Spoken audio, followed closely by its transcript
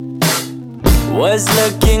Was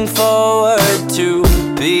looking forward to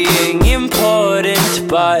being important,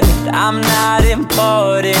 but I'm not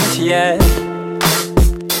important yet.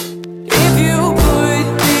 If you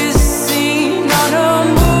put this scene on a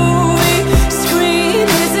movie screen,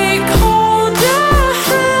 is it called a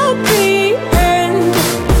happy end?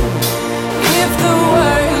 If the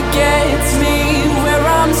world gets me where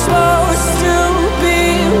I'm supposed to be,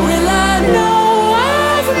 will I know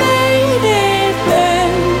I've made it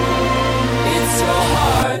then? It's so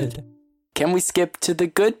hard. Can we skip to the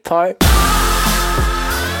good part?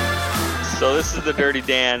 So this is the Dirty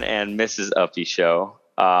Dan and Mrs. Uppy show.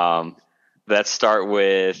 Let's start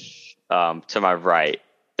with to my right,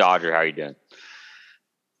 Dodger. How are you doing?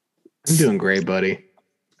 I'm doing great, buddy.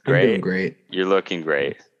 Great. I'm doing great. You're looking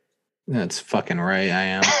great. That's fucking right. I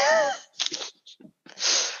am.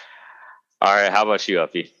 All right. How about you,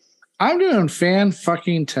 Uppy? I'm doing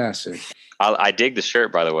fan-fucking-tastic. I dig the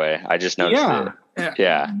shirt, by the way. I just noticed it.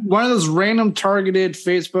 Yeah. One of those random targeted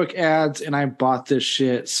Facebook ads, and I bought this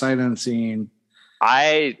shit sight unseen.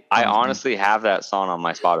 I honestly have that song on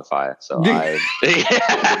my Spotify, so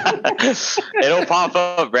it'll pop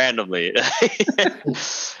up randomly.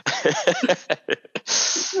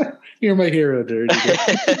 You're my hero, Dirty.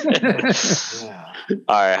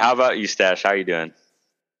 All right, how about you, Stash? How you doing?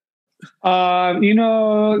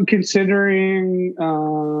 Considering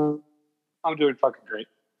I'm doing fucking great.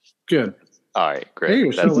 Good. All right,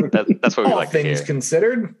 great. That's what we All like to hear. things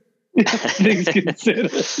considered. Things considered.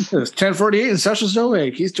 It's 10:48 and Sessions no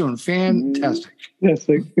wake. He's doing fantastic. Yes,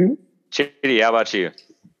 Chitty, how about you?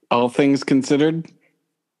 All things considered,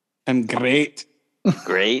 I'm great.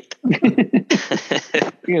 Great.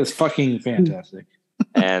 He is fucking fantastic.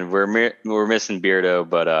 And we're missing Beardo,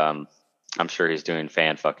 but I'm sure he's doing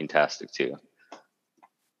fan-fucking-tastic too.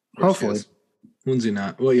 Hopefully. When's he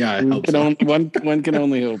not? Well, yeah, I hope so. One can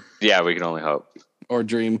only hope Yeah, we can only hope. or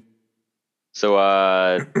dream. So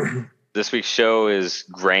this week's show is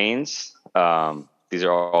Grains. These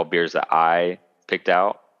are all beers that I picked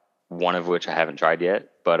out, one of which I haven't tried yet,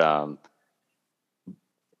 but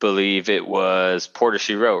believe it was Porter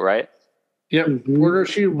She Wrote, right? Yep. Porter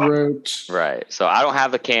She Wrote. Right. So I don't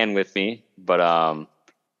have the can with me, but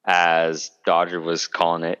as Dodger was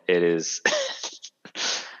calling it, it is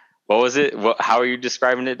what was it? How are you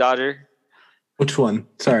describing it, Dodger? Which one?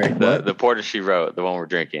 Sorry. The Porter She Wrote, the one we're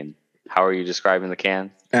drinking. How are you describing the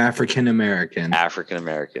can? African American. African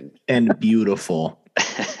American. And beautiful.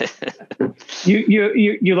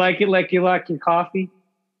 You like it like you like your coffee?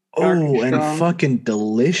 Oh, and fucking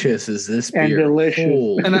delicious is this beer. And delicious.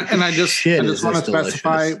 Oh, And I just want to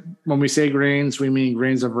specify delicious. when we say grains, we mean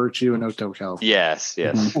grains of virtue and Oakdale, California. Yes.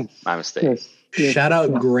 My mistake. Yes. Shout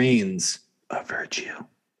out Grains of Virtue.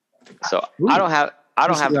 So I don't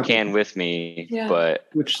have the can with me, but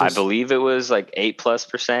I believe it was like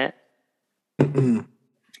 8+%.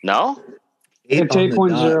 No? It's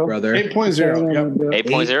 8.0, brother. 8.0. Yep.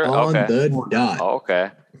 8.0? On Okay. the dot. Oh,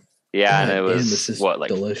 okay. Yeah, and it was this is what, like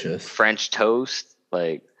delicious French toast?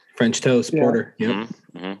 Like French toast porter. Yep.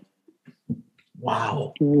 mhm.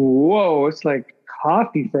 Wow. Whoa, it's like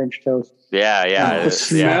coffee French toast. Yeah. Oh, The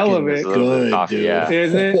smell of it. It's a little bit of Good, coffee, dude. yeah.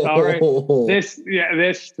 Is it? All right. Oh. This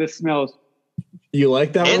smells. You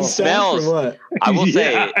like that It one? Stash, smells- or what? I will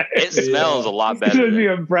say Yeah. it smells a lot It's gonna better. be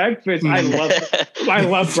a breakfast. I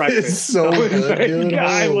love breakfast. It's so good, dude. Yeah,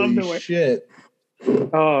 I love the Holy way. shit.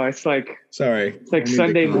 Oh, it's like Sorry. it's like I need to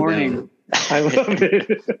Sunday calm morning. down. I love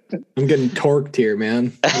it. I'm getting torqued here,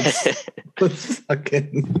 man. Let's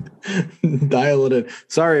fucking dial it in.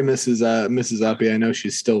 Sorry, Mrs. Uppy. I know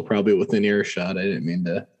she's still probably within earshot. I didn't mean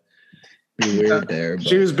to be weird there. But.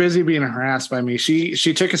 She was busy being harassed by me. She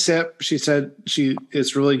took a sip. She said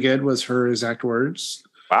it's really good was her exact words.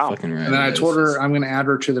 Wow. Fucking right. And then I it told is. her I'm going to add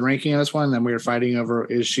her to the ranking of this one. And then we were fighting over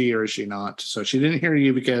is she or is she not. So she didn't hear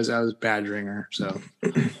you because I was badgering her. So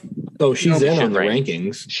Oh, she's in on the rank.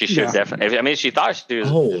 rankings. She should definitely. I mean, she thought it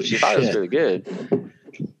Holy was shit. really good.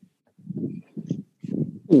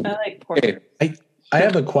 I like porter. Hey, I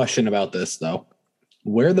have a question about this though.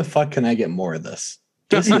 Where the fuck can I get more of this?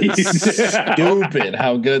 This is stupid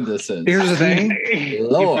how good this is. here's the thing. You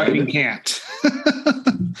Lord. fucking can't.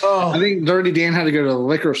 Oh. I think Dirty Dan had to go to the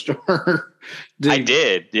liquor store. I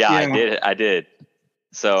did. Yeah, Yeah. I did.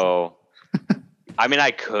 So, I mean,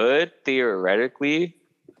 I could theoretically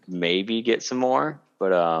maybe get some more,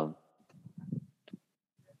 but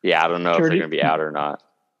yeah, I don't know if they're going to be out or not.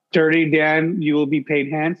 Dirty Dan, you will be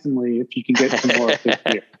paid handsomely if you can get some more of this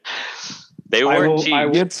beer. They weren't cheap. I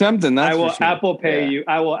will- Get something. That's I will for sure. Apple pay Yeah. you.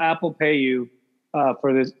 I will Apple pay you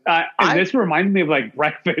for this. And this reminds me of like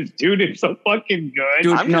breakfast, dude. It's so fucking good.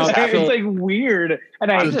 Dude, I'm just happy. It's like weird,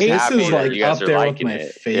 and I I'm just hate This happy is that like you guys up are there with liking my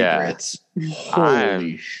it. favorites.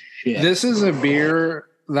 Holy shit! This is a beer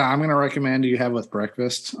that I'm going to recommend you have with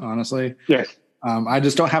breakfast. Honestly, yes. I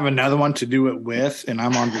just don't have another one to do it with, and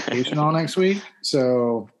I'm on vacation all next week.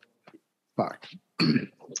 So, fuck.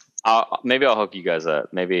 Maybe I'll hook you guys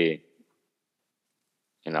up. Maybe,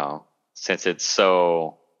 since it's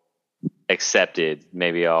so accepted,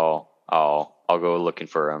 maybe I'll go looking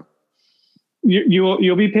for them.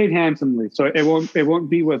 You'll be paid handsomely, so it won't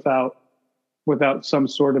be without some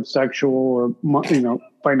sort of sexual or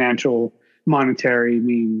financial monetary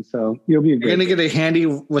means. So you'll be You're going to get a handy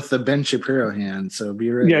with the Ben Shapiro hand. So be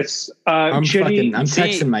ready. yes. I'm Chitty,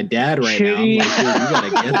 texting my dad right now. I'm like, dude, you gotta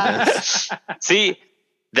get this. See,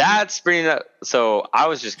 that's bringing up. So I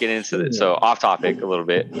was just getting into it. So off topic a little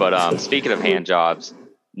bit, but speaking of hand jobs,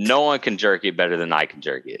 no one can jerk it better than I can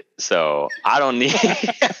jerk it. So I don't need.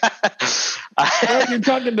 You're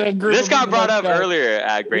talking to a group This of got people brought that up earlier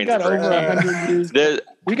at We Grains got of over Bread. 100 years. There's-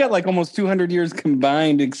 We got like almost 200 years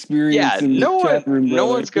combined experience. Yeah, in no the chat room, no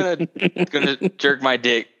brother. one's gonna jerk my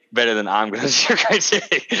dick better than I'm gonna jerk my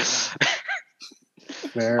dick.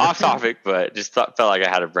 Fair. Off topic, but just felt like I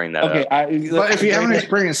had to bring that Okay, up. But if you have an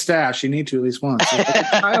experienced stash, you need to at least once. So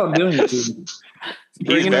Kyle doing it to you.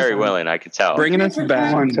 He's very willing, I could tell. bringing us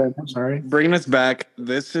back. One time. I'm sorry. Bringing us back.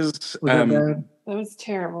 This is Was that bad? That was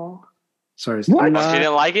terrible. Sorry. Oh, she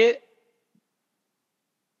didn't like it?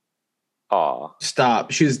 Oh,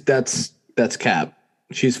 Stop. That's Cap.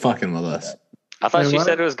 She's fucking with us. I thought Wait, she what?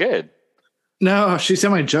 said it was good. No, she said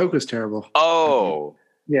my joke was terrible. Oh,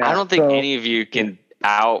 Yeah. I don't think so- any of you can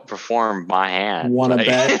outperform my hand. Wanna Like-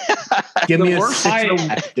 bet? Give The me a worst-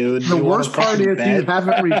 six-pack, dude. The You wanna worst part fucking is bet? you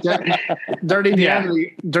haven't rejected Dirty Dan. Yeah.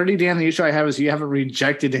 Dirty Dan, the issue I have is you haven't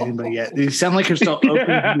rejected anybody yet. You sound like you're still open to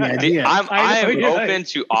the idea. I'm I know, I'm yeah. open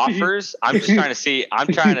to offers. I'm just trying to see. I'm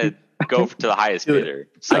trying to go to the highest Dude, bidder.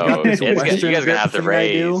 So I got this you Western guys are gonna have to grip thing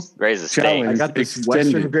I do. raise the Challenge. I stakes. got this Extended.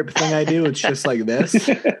 Western grip thing I do. It's just like this.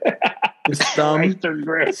 This thumb. Western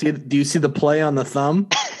grip. Do you see the play on the thumb?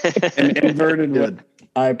 an inverted. Dude,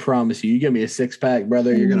 I promise you. You give me a six-pack,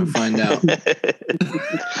 brother. You're gonna find out.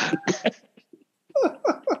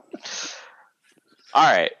 All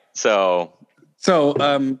right. So So,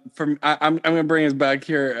 I'm going to bring us back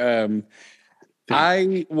here.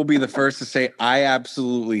 I will be the first to say I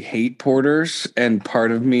absolutely hate porters, and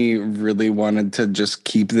part of me really wanted to just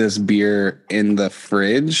keep this beer in the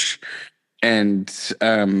fridge and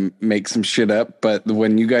make some shit up. But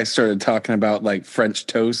when you guys started talking about like French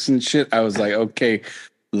toast and shit, I was like, okay,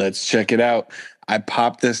 let's check it out. I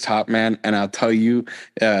popped this top, man, and I'll tell you,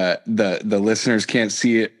 the listeners can't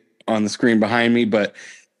see it on the screen behind me, but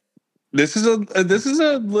this is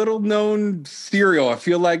a little known cereal. I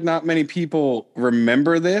feel like not many people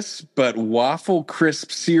remember this, but Waffle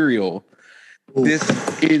Crisp cereal. Oof.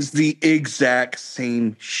 This is the exact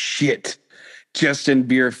same shit, just in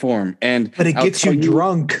beer form. And But it I'll gets you tell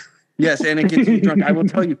drunk. Yes, and it gets you drunk. I will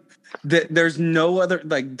tell you that there's no other,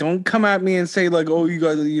 like, don't come at me and say like, oh, you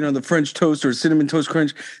got, the French toast or cinnamon toast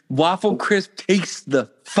crunch. Waffle Crisp takes the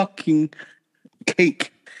fucking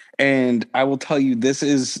cake. And I will tell you, this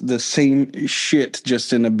is the same shit,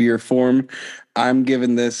 just in a beer form. I'm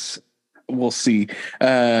giving this, we'll see.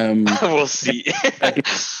 we'll see.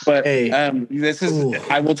 But Hey. this is, Ooh.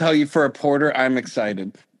 I will tell you, for a porter, I'm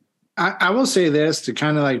excited. I will say this to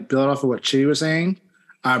kind of like build off of what Chitty was saying.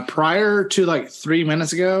 Prior to like 3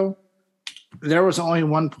 minutes ago, there was only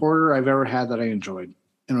one porter I've ever had that I enjoyed.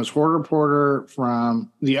 And it was Hoarder Porter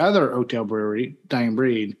from the other Oakdale Brewery, Dying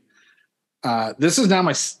Breed. This is now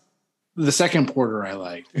the second porter I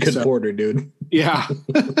like. Good So, porter, dude. yeah.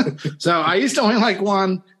 So I used to only like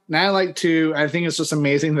one. Now I like two. I think it's just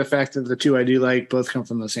amazing the fact that the two I do like both come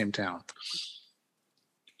from the same town.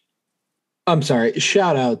 I'm sorry.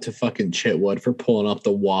 Shout out to fucking Chitwood for pulling up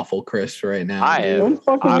the Waffle Crisp right now. I dude. am. Don't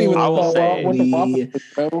fuck with I me with will the say- with the waffle,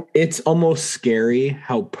 bro. It's almost scary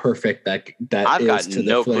how perfect that I've is got to the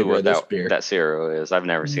no clue flavor what of this beer. that cereal is. I've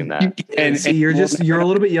never seen that. And see, you're a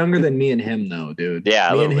little bit younger than me and him, though, dude.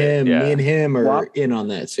 Yeah, a me and little bit, him, yeah. me and him are Wap- in on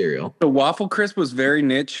that cereal. The Waffle Crisp was very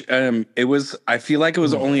niche. It was, I feel like it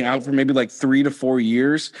was only out for maybe like 3 to 4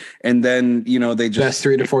 years. And then, they just Best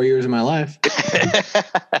 3 to 4 years of my life.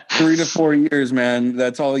 3 to 4 years, man.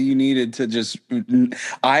 That's all you needed to just,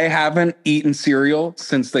 I haven't eaten cereal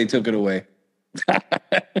since they took it away.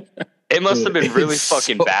 It must have been Dude, really it's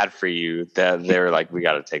fucking so- bad for you that they were like, we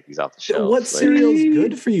got to take these off the shelf. What Like, cereal's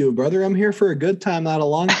good for you, brother? I'm here for a good time, not a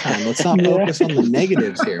long time. Let's not focus on the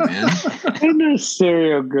negatives here, man. Isn't a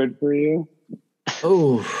cereal good for you?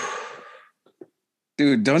 Oh,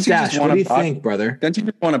 Dude, don't you Stash, just what want do you to box? think, brother? Don't you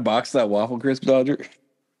just want to box that waffle crisp, Dodger?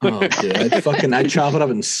 Oh, dude, I'd chop it up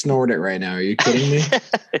and snort it right now. Are you kidding me?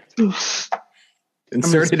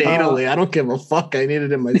 Insert it anally. I don't give a fuck. I need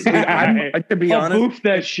it in my Dude, stomach. to be I'll honest, boof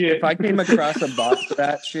that shit. if I came across a box of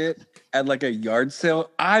that shit at like a yard sale,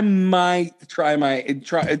 I might try it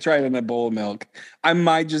in a bowl of milk. I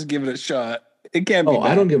might just give it a shot. It can't be. Oh,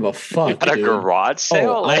 I don't give a fuck, At a dude. garage sale?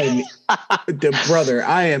 Oh, I am, brother.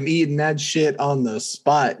 I am eating that shit on the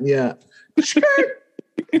spot. Yeah,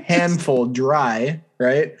 handful dry.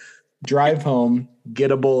 Right, drive home, get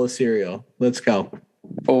a bowl of cereal. Let's go.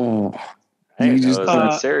 Oh, Hey, you no, just it's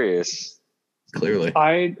not serious. Clearly,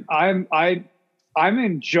 I'm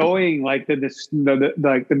enjoying like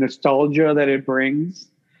the nostalgia that it brings,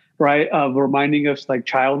 right? Of reminding us like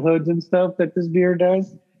childhoods and stuff that this beer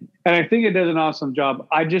does. And I think it does an awesome job.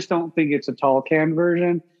 I just don't think it's a tall can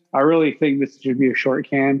version. I really think this should be a short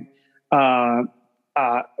can.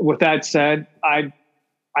 With that said, I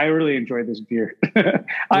really enjoy this beer.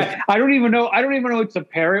 I don't even know what to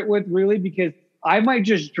pair it with really, because I might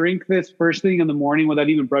just drink this first thing in the morning without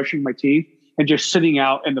even brushing my teeth and just sitting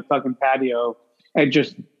out in the fucking patio and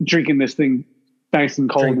just drinking this thing nice and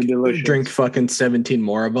cold and delicious. Drink fucking 17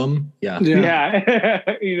 more of them. Yeah.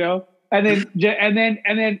 You know, and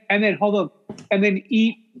then hold up, and then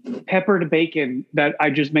eat peppered bacon that I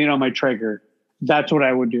just made on my Traeger. That's what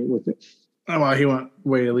I would do with it. Oh, wow, he went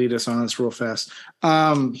way elitist on us real fast.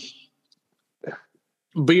 But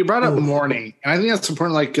you brought up morning, and I think that's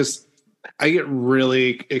important. Like, because I get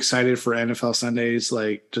really excited for NFL Sundays,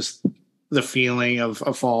 like just the feeling of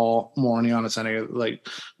a fall morning on a Sunday, like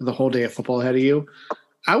the whole day of football ahead of you.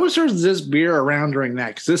 I would serve this beer around during that,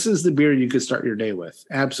 because this is the beer you could start your day with.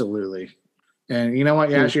 Absolutely. And you know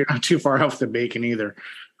what? Yeah, you're not too far off the bacon either.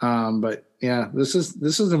 But yeah, this is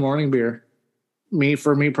the morning beer.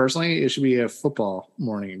 For me personally, it should be a football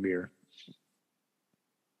morning beer.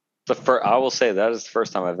 I will say that is the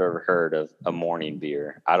first time I've ever heard of a morning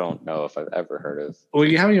beer. I don't know if I've ever heard of. Well,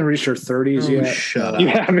 you haven't even reached your 30s yet. Shut You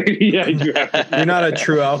up. have, yeah, you have. You're not a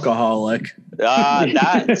true alcoholic.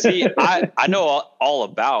 I know all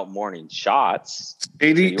about morning shots.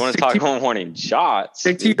 You want to talk about morning shots?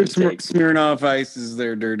 Stick to your Smirnoff Ices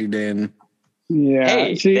there, Dirty Dan. Yeah.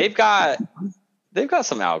 Hey, see, they've got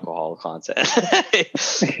some alcohol content.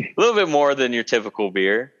 A little bit more than your typical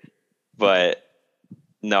beer, but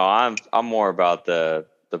no, I'm more about the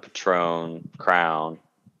Patron Crown.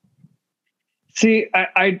 see,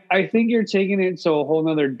 I think you're taking it to a whole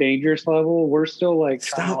nother dangerous level. We're still like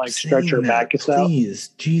trying to Stop like stretch saying our that, back out. please.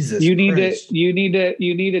 Jesus. You need Christ. you need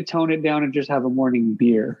to tone it down and just have a morning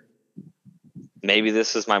beer. Maybe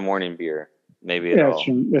this is my morning beer. Maybe Yeah,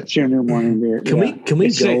 that's your new morning beer. Can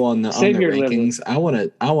we go on the save your rankings? I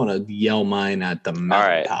want to yell mine at the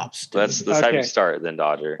mountaintops. Dude. Let's have you start then,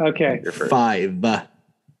 Dodger. Okay. You're first. 5.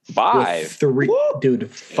 Five. With 3,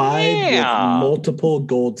 dude. 5 Damn. with multiple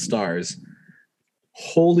gold stars.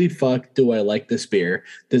 Holy fuck, do I like this beer?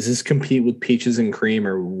 Does this compete with Peaches and Cream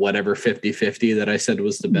or whatever 50-50 that I said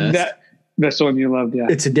was the best? That's the one you loved, yeah.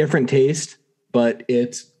 It's a different taste, but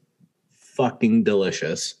it's fucking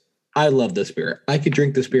delicious. I love this beer. I could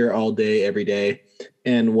drink this beer all day, every day.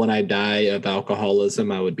 And when I die of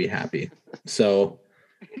alcoholism, I would be happy. So,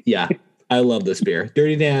 yeah, I love this beer.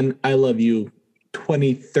 Dirty Dan, I love you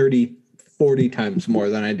 20, 30, 40 times more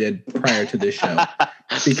than I did prior to this show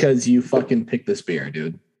because you fucking picked this beer,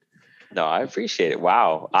 dude. No, I appreciate it.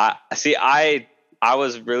 Wow. I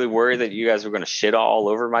was really worried that you guys were going to shit all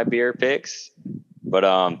over my beer picks,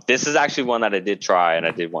 but this is actually one that I did try, and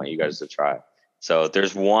I did want you guys to try. So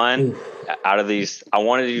there's one out of these. I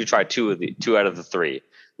wanted you to try two out of the 3.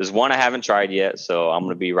 There's one I haven't tried yet, so I'm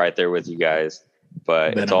going to be right there with you guys. But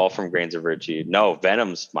Venom. It's all from Grains of Virtue. No,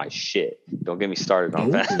 Venom's my shit. Don't get me started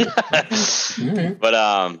on Venom. Right.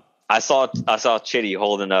 But I saw Chitty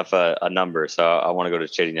holding up a number, so I want to go to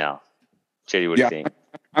Chitty now. Chitty, what do you think?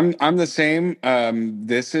 I'm the same.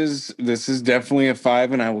 This is definitely a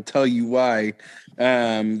 5, and I will tell you why.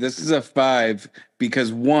 This is a 5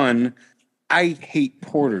 because, one, I hate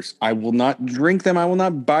porters. I will not drink them. I will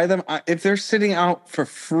not buy them. If they're sitting out for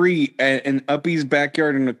free in Uppy's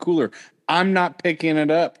backyard in a cooler, I'm not picking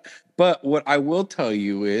it up. But what I will tell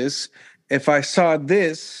you is, if I saw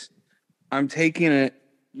this, I'm taking it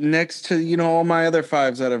next to, all my other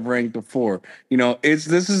 5s that I've ranked before.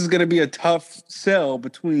 This is going to be a tough sell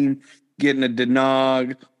between getting a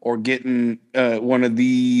Denog or getting one of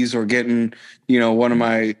these or getting, one of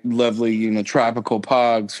my lovely, tropical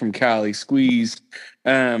pogs from Cali Squeeze.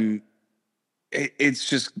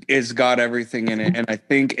 It's got everything in it. And I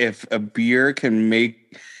think if a beer can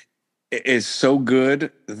make is so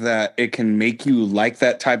good that it can make you like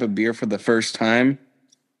that type of beer for the first time,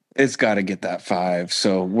 it's got to get that 5.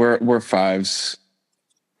 So we're 5s.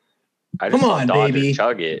 I Come saw on, Dodger baby.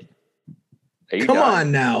 chug it. Are you Come done?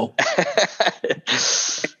 on now.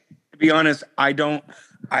 To be honest, I'm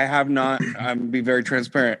be very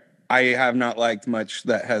transparent. I have not liked much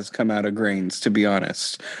that has come out of Grains, to be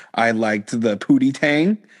honest. I liked the Pootie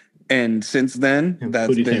Tang, and since then,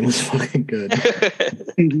 that's Pootie Tang been was fucking good.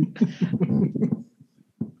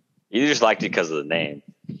 You just liked it because of the name.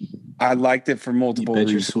 I liked it for You multiple bet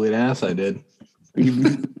your reasons. sweet ass I did.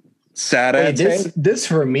 Sad Hey, ass. this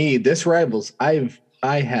for me, this rivals. I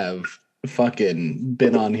have fucking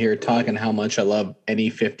been on here talking how much I love any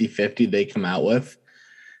 50-50 they come out with.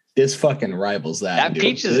 This fucking rivals that. That dude.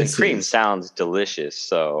 peaches and This cream is- sounds delicious. It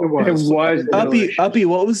So was. Uppy,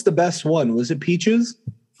 what was the best one? Was it peaches?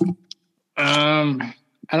 I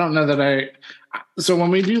don't know that so when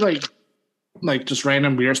we do like just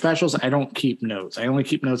random beer specials, I don't keep notes. I only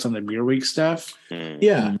keep notes on the beer week stuff.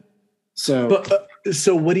 Yeah. So But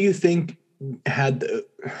so what do you think had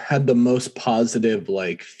the most positive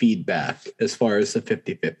like feedback as far as the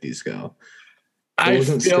 50-50s go? It I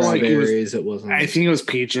wasn't feel like strawberries. It wasn't. I think it was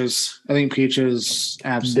peaches. I think peaches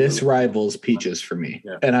absolutely. This rivals peaches for me,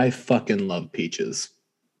 Yeah. and I fucking love peaches.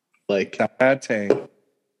 Like Sad Tang.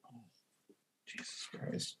 Jesus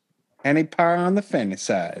Christ. Any pie on the fanny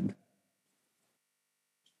side.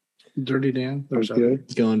 Dirty Dan. That's There's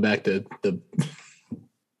good. Going back to the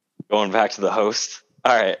going back to the host.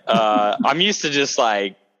 All right. I'm used to just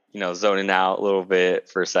like, zoning out a little bit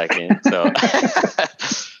for a second. So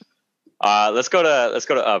let's go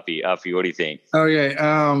to Uppy. Uppy, what do you think? Okay.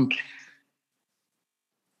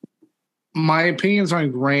 My opinions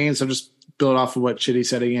on Grains, I'll just build off of what Chitty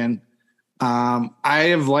said again. I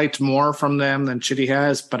have liked more from them than Chitty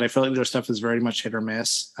has, but I feel like their stuff is very much hit or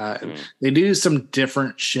miss. They do some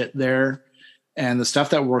different shit there, and the stuff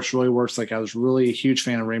that works really works. Like I was really a huge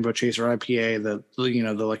fan of Rainbow Chaser IPA,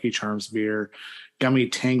 the Lucky Charms beer. Gummy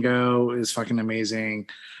Tango is fucking amazing.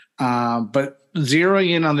 But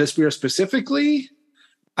zeroing in on this beer specifically,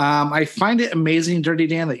 I find it amazing, Dirty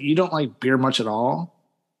Dan, that you don't like beer much at all,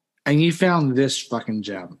 and you found this fucking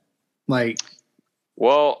gem. Like,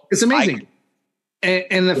 Well, it's amazing.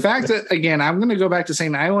 And the fact that, again, I'm going to go back to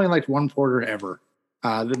saying I only liked one porter ever,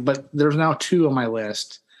 but there's now 2 on my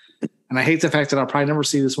list. And I hate the fact that I'll probably never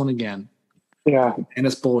see this one again. Yeah. And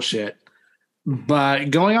it's bullshit.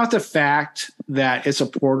 But going off the fact that it's a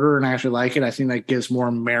porter and I actually like it, I think that gives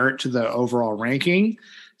more merit to the overall ranking.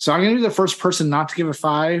 So I'm going to be the first person not to give a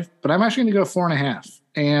 5, but I'm actually going to go 4.5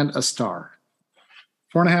 and a star.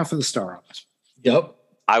 4.5 with a star on this. Yep.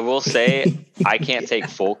 I will say I can't take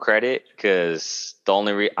full credit because the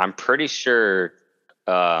only I'm pretty sure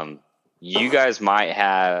you guys might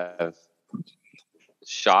have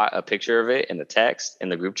shot a picture of it in the text in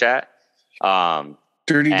the group chat.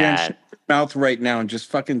 Dirty Dan, And- shut your mouth right now and just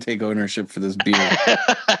fucking take ownership for this beer.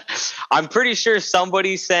 I'm pretty sure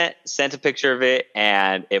somebody sent a picture of it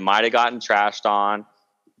and it might have gotten trashed on.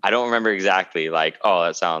 I don't remember exactly. Like, oh,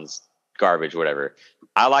 that sounds garbage, whatever.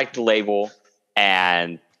 I liked the label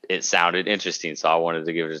and it sounded interesting, so I wanted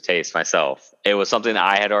to give it a taste myself. It was something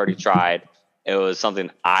I had already tried. It was something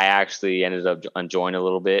I actually ended up enjoying a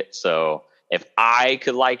little bit. So if I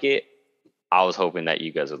could like it, I was hoping that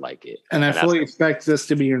you guys would like it. And I that's fully it. expect this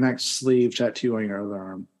to be your next sleeve tattoo on your other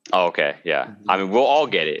arm. Oh, okay, yeah. I mean, we'll all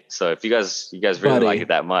get it. So if you guys really Buddy. like it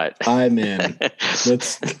that much, I'm in.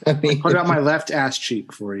 Let's. I mean, Put out my left ass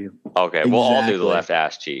cheek for you. okay, we'll all do the Exactly. left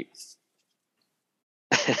ass cheek.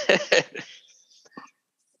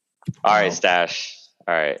 All right, Wow. Stash.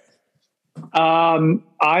 All right.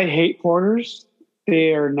 I hate porters.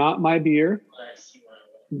 They are not my beer.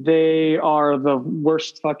 They are the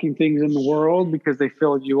worst fucking things in the world because they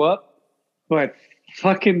fill you up. But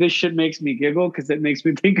fucking this shit makes me giggle because it makes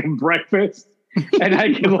me think of breakfast. And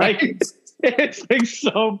I can it's like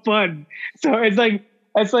so fun. So it's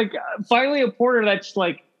like finally a porter that's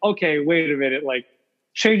like, okay, wait a minute, like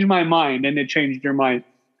changed my mind, and it changed your mind.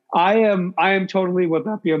 I am totally with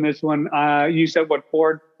Uppy on this one. You said what,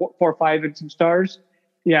 4, 5 and some stars?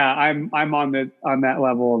 Yeah, I'm on that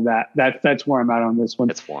level of that. That's where I'm at on this one.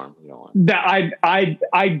 It's warm. You don't want That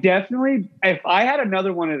I definitely, if I had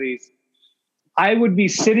another one of these, I would be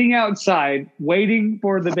sitting outside waiting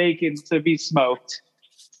for the bacon to be smoked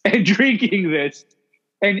and drinking this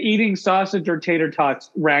and eating sausage or tater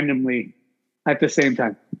tots randomly at the same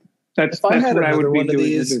time. That's if I that's had what I would another be one of doing.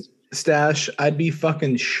 these, Stash, I'd be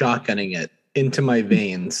fucking shotgunning it into my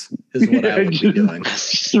veins. Is what I would be doing.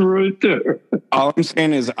 Through. All I'm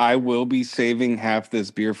saying is I will be saving half this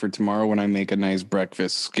beer for tomorrow when I make a nice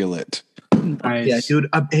breakfast skillet. Nice. Yeah, dude.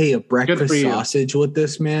 Hey, a breakfast for you. sausage with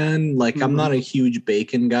this, man. Like, I'm not a huge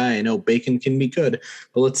bacon guy. I know bacon can be good,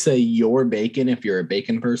 but let's say your bacon, if you're a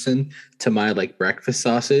bacon person, to my like breakfast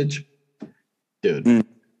sausage, dude.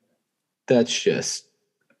 That's just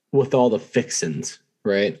with all the fixins,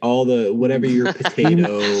 right? All the whatever your potato.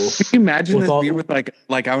 Can you imagine With this all- beer with like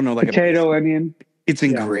I don't know, like Potato, onion. it's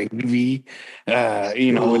in Yeah. gravy,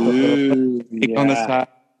 you know, with the Ooh, on the yeah. side,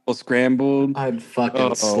 all scrambled, I'd fucking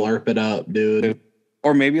Uh-oh. slurp it up, dude.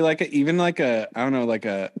 or maybe like even like a I don't know, like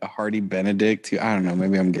a Hearty Benedict. Too. I don't know.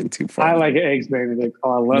 Maybe I'm getting too far. I like eggs Benedict.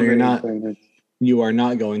 Oh, I love No, you're eggs not. Benedict. You are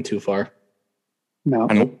not going too far. No,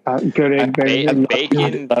 I know. good egg Benedict.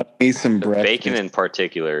 Bacon, Love me some breakfast. bacon in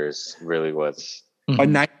particular is really what's A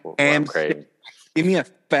nice what ham I'm craving. Give me a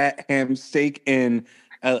fat ham steak and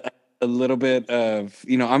a little bit of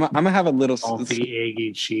I'm gonna have a little. Salty,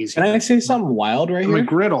 eggy, cheesy. Can I say something wild right A here?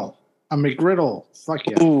 McGriddle. A McGriddle. Fuck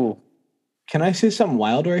yeah. Ooh, Can I say something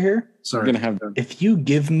wild right here? I'm Sorry. gonna have. If you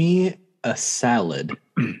give me a salad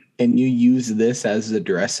and you use this as the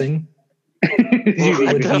dressing,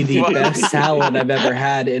 it would be the What the best fuck? salad I've ever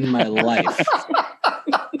had in my life.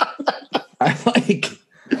 I like,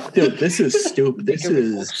 dude, this is stupid. This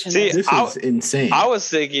See, is insane. I was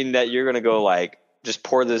thinking that you're gonna go like just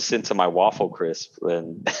pour this into my waffle crisp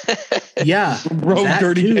and Yeah, Rogue that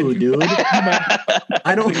dirty too, Daniel. dude.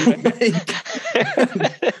 I don't like.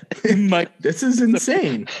 Mike, This is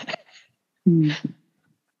insane.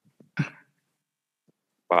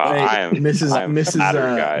 wow, Hey, I am Mrs.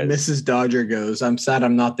 flattered, guys. Mrs. Dodger goes, I'm sad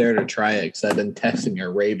I'm not there to try it because I've been texting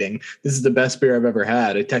her raving. This is the best beer I've ever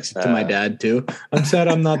had. I texted to my dad too. I'm sad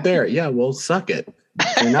I'm not there. Yeah, well, suck it.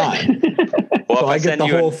 You're not. Well, So if I I get send the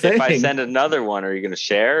you whole if I thing. send another one, are you gonna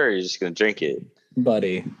share or are you just gonna drink it?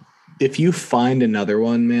 Buddy, if you find another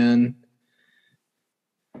one, man,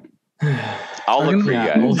 I'll look for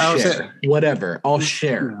yeah, you I'll guys. share. Whatever. I'll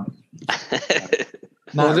share.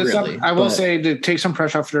 Not This really. I will but say to take some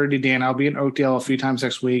pressure off Dirty Dan, I'll be in Oakdale a few times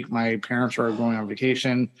next week. My parents are going on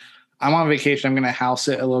vacation. I'm on vacation. I'm going to house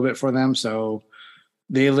it a little bit for them. So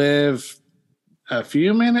they live a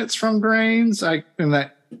few minutes from Grains. The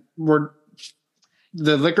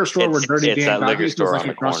liquor store where It's- Dirty it's Dan that liquor Coffee is store like on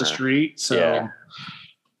the across the corner. street. So Yeah.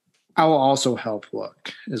 I will also help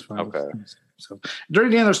look as well. Okay. So Dirty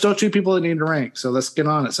Dan, there's still 2 people that need to rank. So let's get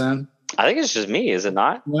on it, son. I think it's just me, is it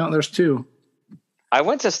not? No, there's 2. I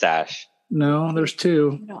went to Stash. No, there's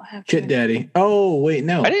 2. You don't have Shit to. Daddy. Oh, wait,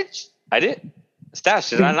 no. I did.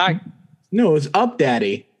 Stash, did I not? No, it was Up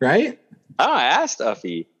Daddy, right? Oh, I asked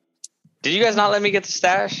Uffy. Did you guys not let me get to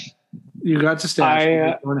Stash? You got to stash. I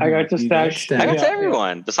got to You got stash. stash. I got Yeah. to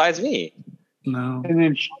everyone besides me. No. And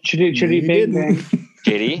then Chitty You Bang didn't. Bang.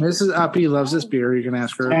 Kitty. Mrs. Uppy loves this beer. You can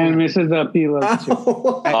ask her. And Mrs. Uppy loves too.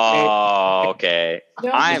 Oh, okay.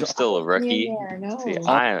 Don't I am put still a me in rookie. there, No. See,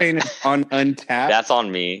 I'm saying it's on Untapped. That's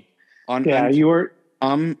on me. on Yeah, Untapped. you were.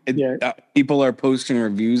 Yeah. People are posting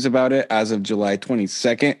reviews about it as of July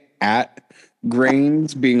 22nd at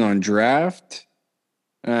Grains being on draft.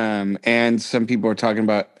 And some people are talking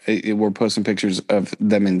about we're posting pictures of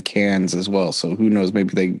them in cans as well. So who knows?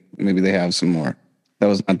 Maybe they have some more. That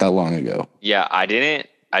was not that long ago. Yeah, I didn't.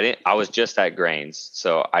 I was just at Grains,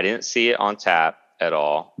 so I didn't see it on tap at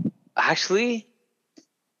all. Actually,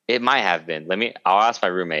 it might have been. I'll ask my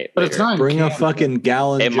roommate. But it's later. not. in Bring a cans. fucking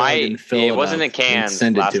gallon It jug might. and fill It wasn't up in cans and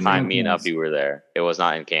send it last to time me. me and Uppy were there. It was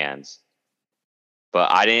not in cans. But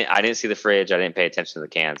I didn't see the fridge. I didn't pay attention to the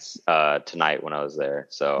cans tonight when I was there.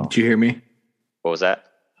 So Did you hear me? what was that?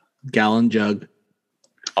 Gallon jug.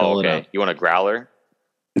 Oh, Fill it okay. up. You want a growler?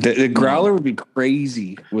 The growler would be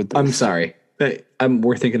crazy with this. I'm sorry.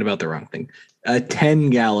 We're thinking about the wrong thing. A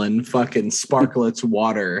 10-gallon fucking Sparklets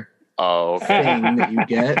water Oh, okay. thing that you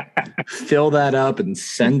get. Fill that up and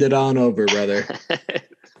send it on over, brother.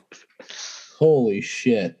 Holy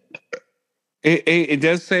shit. It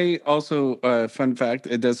does say also, fun fact,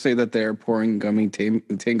 it does say that they're pouring Gummy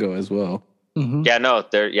Tango as well. Mhm. Yeah, no,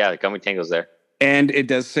 the Gummy Tango's there. And it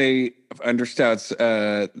does say under Stouts,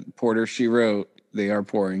 Porter She Wrote, they are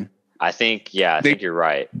pouring. I think you're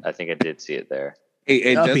right. I think I did see it there.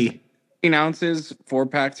 It does Uppy. 13 ounces,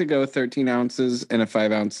 4-pack to go, 13 ounces, and a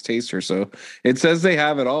 5-ounce taster. So it says they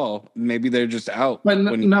have it all. Maybe they're just out. But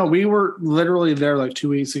when- no, we were literally there like 2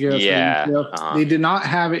 weeks ago. 3 Yeah, weeks ago. uh-huh. They did not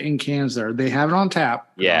have it in cans there. They have it on tap.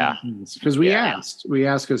 Yeah. Because we Yeah. asked. We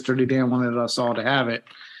asked because Dirty Dan wanted us all to have it.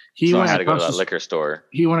 So I had to go to that liquor store.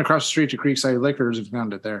 He went across the street to Creekside Liquors and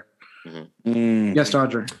found it there. Mm. Yes,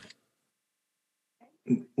 Dodger.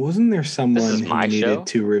 Wasn't there someone is who my needed show?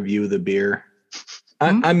 to review the beer?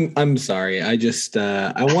 I'm sorry. I just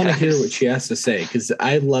I want to hear what she has to say because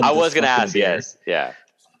I love. I this was gonna fucking ask. beer. Yes, yeah.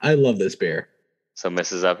 I love this beer. So,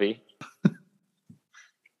 Mrs. Uppy,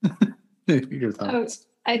 Your Oh, thoughts?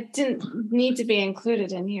 I didn't need to be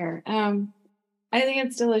included in here. I think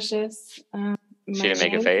it's delicious. she didn't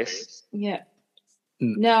make a face. Yeah.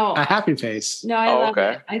 Mm. No, A happy face. no, I Oh, love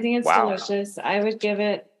okay. it. I think it's Wow. delicious. I would give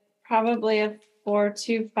it probably a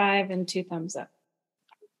 4.25 and 2 thumbs up.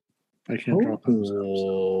 I can't drop those.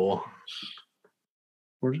 Oh,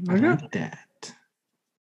 Where's it I go? like that.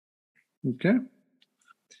 Okay.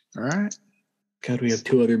 All right. God, we have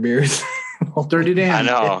 2 other beers. Dirty Dan. I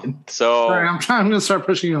know. So Sorry, I'm going to start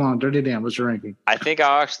pushing you along. Dirty Dan, what's your ranking? I think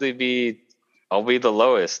I'll be the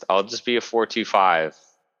lowest. I'll just be a 4.25.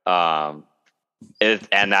 And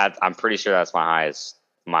that I'm pretty sure that's my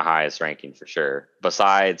highest ranking for sure.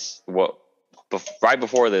 Besides right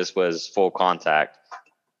before this was Full Contact,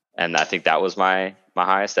 and I think that was my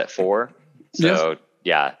highest at 4. So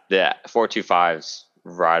yeah, the 4.25's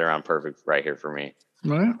right around perfect right here for me.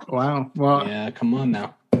 Right. Wow. Well, Yeah, come on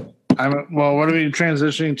now. well, what are we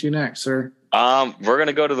transitioning to next, sir? We're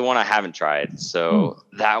gonna go to the one I haven't tried. So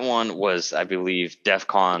that one was, I believe, DEF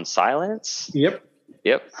CON Silence. Yep.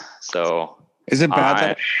 Yep. So Is it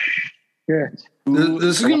bad? Yeah.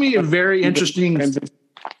 This is going to be a very interesting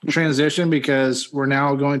transition because we're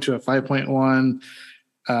now going to a 5.1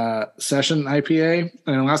 session IPA.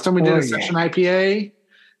 And last time we did a session IPA,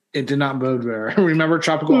 it did not bode well. Remember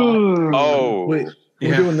Tropical? Oh, Wait, we're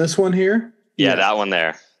Yeah. doing this one here? yeah, that one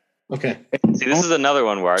there. Okay. See, this is another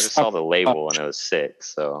one where I just saw the label and it was sick.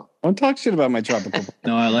 So Don't talk shit about my tropical.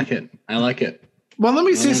 No, I like it. I like it. Well, let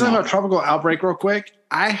me say No. something about Tropical Outbreak real quick.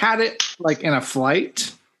 I had it like in a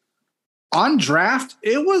flight. On draft,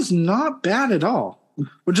 it was not bad at all,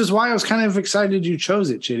 which is why I was kind of excited you chose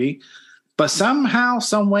it, Chitty. But somehow,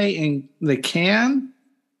 some way in the can,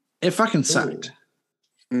 it fucking sucked.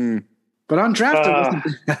 Mm. But on draft, it wasn't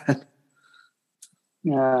bad.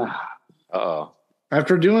 Yeah. uh-oh.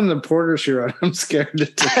 After doing the porter she wrote, I'm scared to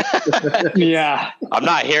take Yeah. I'm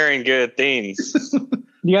not hearing good things.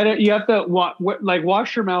 You have to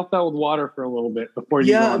wash your mouth out with water for a little bit before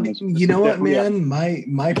you go Yeah, on this. you know what, Yeah. man?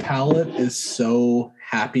 My palate is so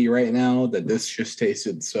happy right now that this just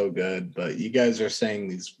tasted so good. But you guys are saying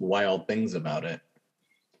these wild things about it.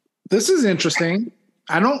 This is interesting.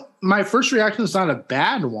 My first reaction is not a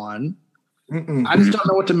bad one. Mm-mm. I just don't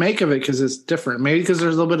know what to make of it because it's different. Maybe because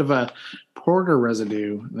there's a little bit of a porter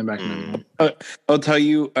residue in the back of the mouth. I'll tell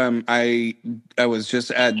you, I was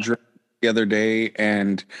just at Drink the other day,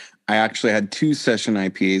 and I actually had 2 session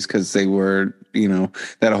IPAs because they were, they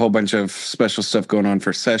had a whole bunch of special stuff going on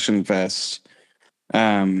for Session Fest.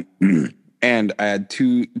 And I had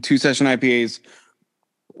two session IPAs.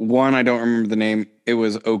 One, I don't remember the name. It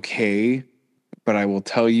was okay, but I will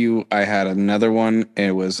tell you, I had another one.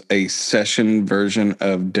 It was a session version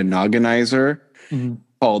of Denogonizer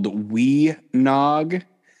called Wee Nog.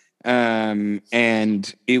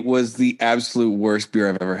 And it was the absolute worst beer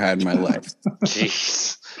I've ever had in my life.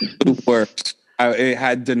 Jeez. The worst. It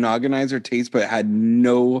had Denogonizer taste, but it had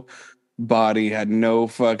no body, had no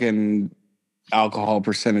fucking alcohol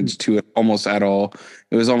percentage to it almost at all.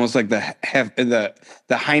 It was almost like the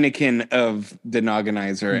Heineken of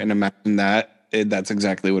Denogonizer, and imagine that. That's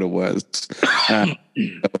exactly what it was.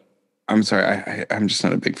 I'm sorry, I'm just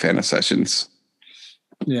not a big fan of sessions.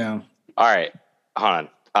 Yeah. All right. Hold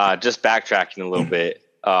on. Just backtracking a little bit.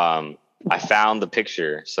 I found the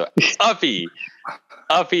picture. So Uppy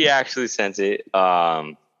actually sent it.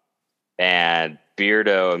 And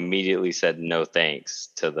Beardo immediately said no thanks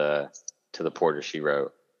to the porter she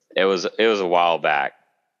wrote. It was a while back,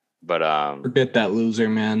 but Forget that loser,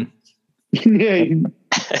 man. Yeah.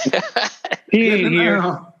 He ain't here.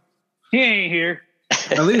 No, He ain't here.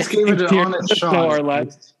 at least give it an honest More or shot.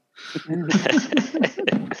 less.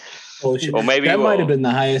 Well, maybe that we'll- might have been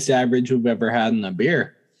the highest average we've ever had in a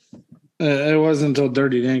beer. It wasn't until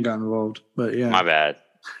Dirty Dan got involved, but yeah. my bad.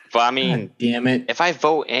 But I mean, God damn it. if I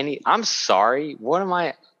vote I'm sorry. What am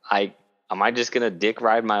I? Am I just gonna dick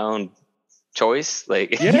ride my own choice?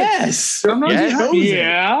 Like, Yes. Sometimes Yes. you chose it.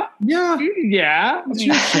 Yeah. Yeah. Yeah. It's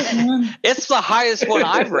your shit, man. it's the highest one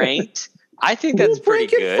I've ranked. I think that's We'll pretty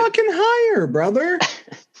break it good. fucking higher, brother.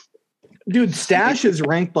 Dude, Stash is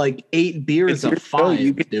ranked like 8 beers It's your of show. 5,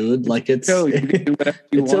 You can- dude. Like it's So you can do whatever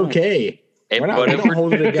you it's want. okay. Hey, We're not, but we if don't we're-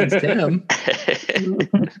 hold it against him.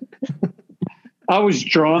 I was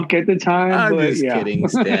drunk at the time, I'm but just yeah. kidding,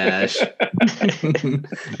 Stash.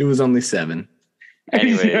 It was only 7.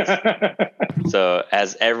 Anyways, so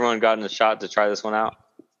has everyone gotten a shot to try this one out?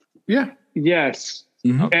 Yeah. Yes.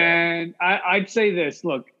 Mhm. Okay. And I'd say this.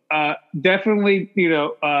 Look, definitely,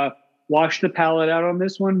 wash the palate out on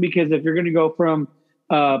this one, because if you're going to go from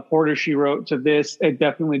Porter She Wrote to this, it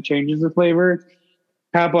definitely changes the flavor.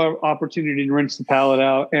 Have an opportunity to rinse the palate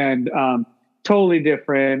out, and totally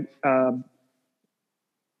different.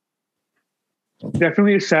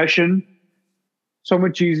 Definitely a session. So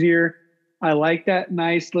much easier. I like that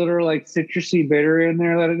nice little like citrusy bitter in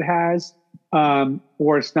there that it has,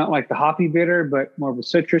 where it's not like the hoppy bitter, but more of a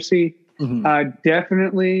citrusy.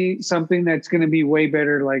 Definitely something that's going to be way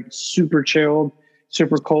better, like super chilled,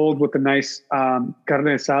 super cold with a nice carne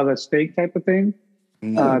asada steak type of thing.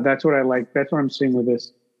 That's what I like. That's what I'm seeing with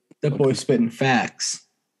this. That boy spitting facts.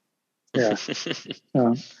 Yeah.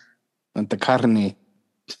 And the carne.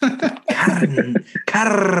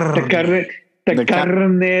 The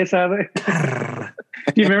carne asada.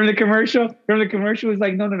 Do you remember the commercial? Remember the commercial was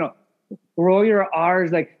like, no. Roll your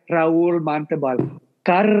R's like Raul Montalban.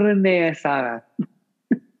 Carne asada.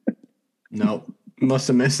 Nope. Must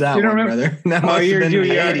have missed that You one, don't brother. That must have been in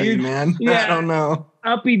the 80s, man. Yeah. I don't know.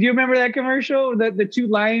 Uppy, do you remember that commercial? The two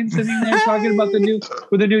lions sitting there talking about the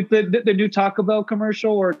new Taco Bell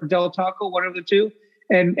commercial, or Del Taco, one of the two,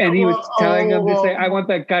 and he was telling them to say, "I want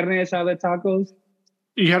that carne asada tacos."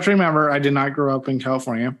 You have to remember, I did not grow up in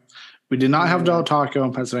California. We did not have Del Taco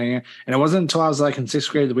in Pennsylvania, and it wasn't until I was like in 6th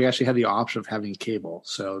grade that we actually had the option of having cable.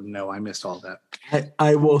 So no, I missed all that.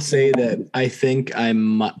 I will say that I think I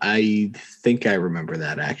remember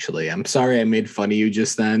that actually. I'm sorry I made fun of you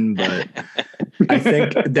just then, but I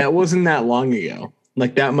think that wasn't that long ago.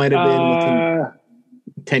 Like that might have been within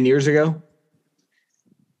 10 years ago.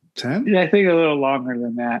 10? Yeah, I think a little longer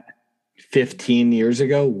than that. 15 years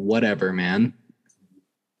ago, whatever, man.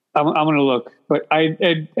 I'm gonna look, but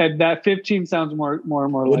at that 15 sounds more.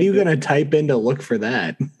 What are you gonna type in to look for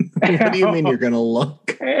that? What do you mean you're gonna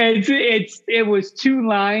look? It was two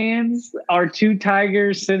lions or two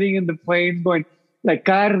tigers sitting in the plains going like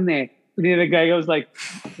carne. And the other guy goes like,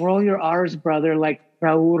 "Roll your R's, brother," like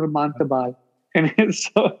Raul Montalban. And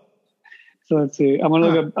so let's see. I'm gonna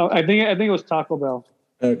look up. I think it was Taco Bell.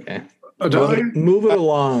 Okay, move it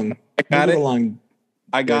along. I got move it. Along.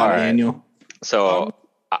 I got it, it. Daniel. So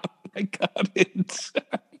I got it.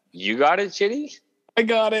 you got it, Chitty? I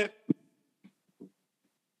got it.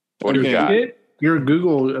 What do you Okay. got? Your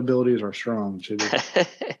Google abilities are strong, Chitty.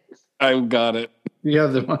 I got it. You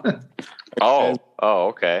have the one. Oh,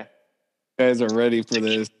 okay. You guys are ready for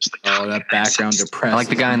this. Oh, that background depressed. I like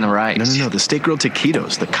the guy on the right. No. The steak grilled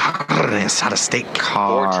taquitos. The carne asada steak.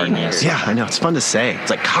 14 years. Yeah, I know. It's fun to say. It's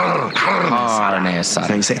like carne asada.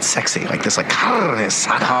 Carne You say it's sexy. Like this, like carne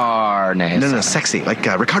asada. Carne No, asada. sexy. Like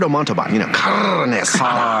Ricardo Montalban. Carne asada.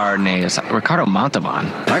 Carne asada. Ricardo Montalban.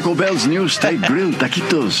 Taco Bell's new steak grilled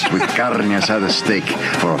taquitos with carne asada steak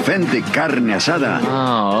for authentic carne asada.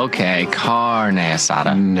 Oh, okay. Carne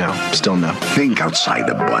asada. No, still no. Think outside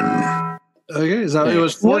the bun. Okay, so it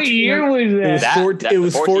was 14 What year was that? It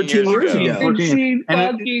was 14 years ago. 14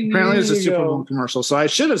 And fucking apparently it's a years Super ago. Bowl commercial, so I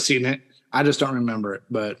should have seen it. I just don't remember it.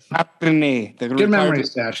 But Carne. good memory,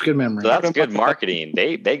 Stash. Good memory. So that's good marketing.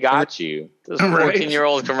 They got you. This is a Right.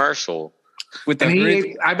 14-year-old commercial. with the And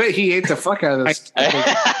grit. I bet he ate the fuck out of this.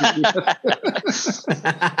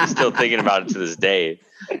 Still thinking about it to this day.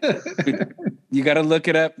 You got to look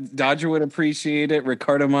it up. Dodger would appreciate it.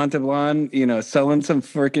 Ricardo Montalban, selling some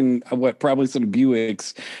freaking probably some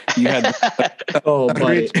Buicks. You had Oh,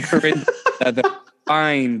 buddy. the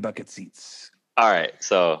fine bucket seats. All right,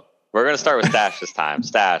 so we're gonna start with Stash this time.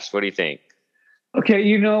 Stash, what do you think? Okay,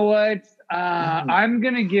 you know what? I'm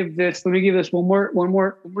gonna give this. Let me give this one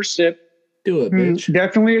more sip. Do it, bitch.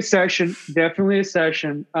 Definitely a session. Definitely a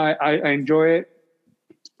session. I enjoy it.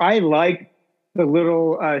 I like the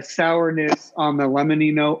little sourness on the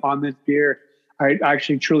lemony note on this beer. I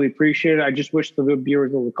actually truly appreciate it. I just wish the beer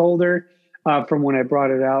was a little colder from when I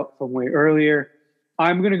brought it out from way earlier.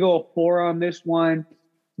 I'm gonna go a 4 on this one.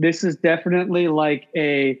 This is definitely like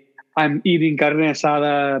I'm eating carne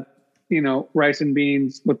asada, rice and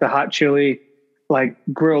beans with the hot chili, like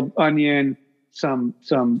grilled onion, some.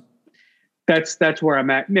 That's where I'm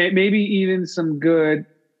at. Maybe even some good,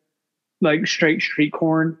 like straight street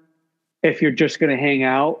corn. If you're just going to hang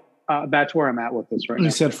out, that's where I'm at with this right now.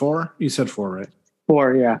 You said 4? You said 4, right?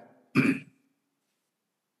 4, yeah.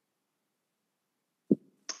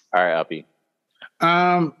 All right, Uppy.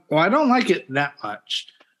 Well, I don't like it that much.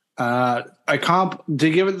 To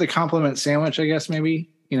give it the compliment sandwich, I guess maybe,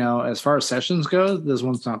 as far as sessions go, this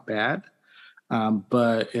one's not bad.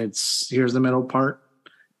 But here's the middle part.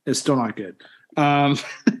 It's still not good.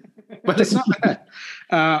 But it's not bad.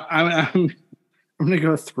 I'm going to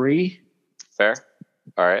go 3. Fair.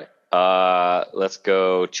 All right. Let's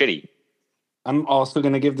go Chitty. I'm also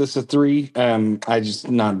going to give this a 3. I just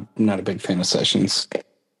not a big fan of Sessions.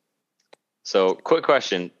 So, quick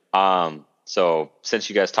question. So since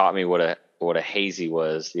you guys taught me what a hazy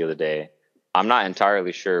was the other day, I'm not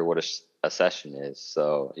entirely sure what a session is.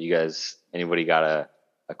 So, you guys, anybody got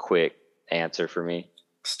a quick answer for me?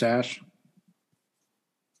 Stash.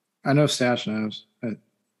 I know Stash knows.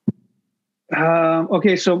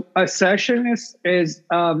 Okay, so a session is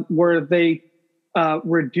where they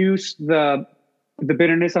reduce the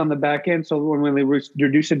bitterness on the back end. So when they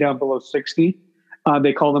reduce it down below 60,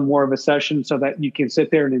 they call them more of a session, so that you can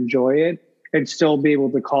sit there and enjoy it and still be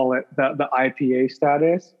able to call it the IPA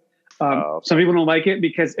status. Some people don't like it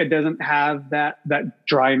because it doesn't have that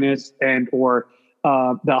dryness and or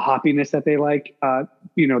the hoppiness that they like.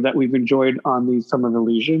 That we've enjoyed on some of the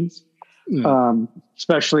Elysians.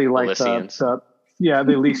 Especially like the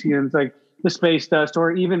Elysians, like the Space Dust,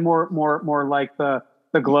 or even more like the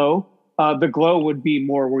Glow. The Glow would be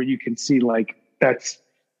more where you can see like that's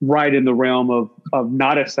right in the realm of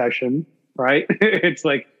not a session, right? It's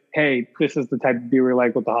like, hey, this is the type of beer we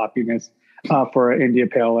like with the hoppiness for an India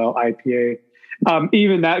Pale Ale IPA.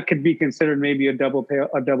 Even that could be considered maybe a double pale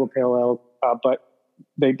ale, but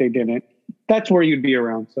they didn't. That's where you'd be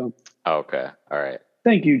around. So Okay, all right.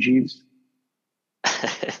 Thank you, Jeeves.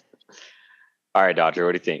 All right, Dodger,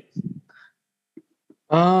 what do you think?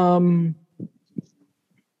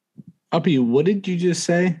 Uppy, what did you just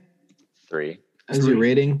say 3. as your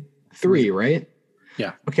rating? 3, right?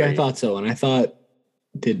 Yeah. Okay, 3. I thought so, and I thought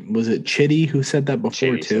was it Chitty who said that before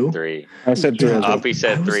Chitty too? said 3. I said 3. Uppy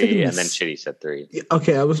said I was 3, thinking and then this- Chitty said 3.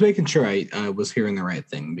 Okay, I was making sure I was hearing the right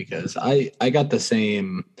thing because I got the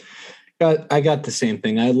same. I got the same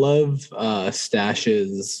thing. I love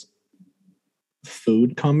Stash's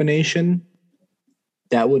food combination.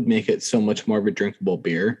 That would make it so much more of a drinkable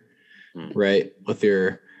beer, right? With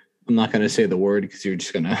your, I'm not going to say the word because you're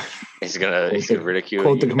just gonna. He's gonna ridicule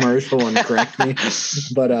quote you. the commercial and correct me,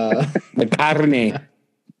 but The carne.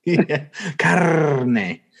 yeah,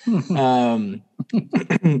 carne.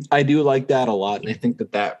 I do like that a lot, and I think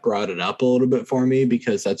that brought it up a little bit for me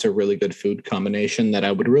because that's a really good food combination that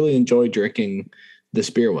I would really enjoy drinking this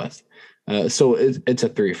beer with. So it's a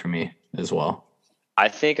 3 for me as well. I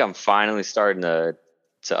think I'm finally starting to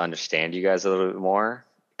understand you guys a little bit more,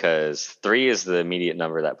 because 3 is the immediate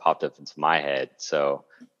number that popped up into my head. So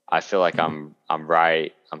I feel like I'm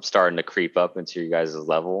right. I'm starting to creep up into you guys'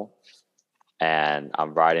 level, and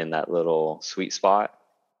I'm right in that little sweet spot.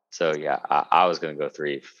 So yeah, I was gonna go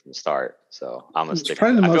 3 from the start. So I'm gonna stick.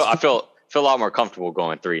 I feel a lot more comfortable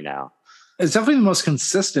going 3 now. It's definitely the most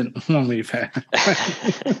consistent one we've had.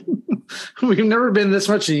 We've never been this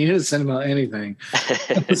much in unison about anything.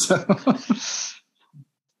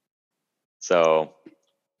 So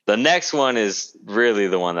the next one is really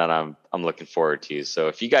the one that I'm looking forward to. So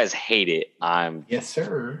if you guys hate it, Yes,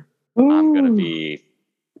 sir. I'm gonna be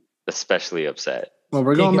especially upset. Well,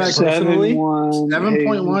 we're going back to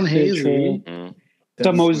 7.1 hazy. Mm.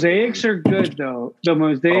 The mosaics are good though. The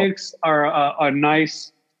mosaics are a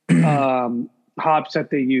nice hops that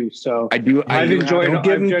they use. So I've enjoyed. Don't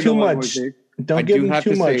give I've them enjoyed too a lot of much. mosaic. Don't give them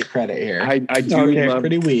too much credit here. I do Okay. love.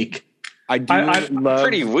 Pretty weak. I do love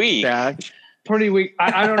Pretty weak. Stash. Pretty weak.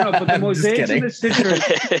 I don't know, but the I'm just mosaics and kidding. the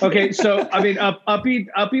citrus. Okay, so I mean,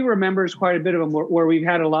 Uppy remembers quite a bit of them where we've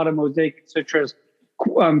had a lot of mosaic citrus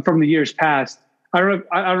from the years past. I don't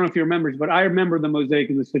know if he remembers, but I remember the mosaic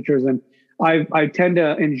and the citrus, and I tend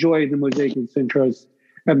to enjoy the mosaic and citrus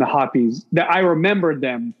and the hoppies. That I remembered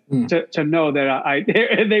them to know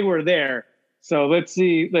that they were there. So let's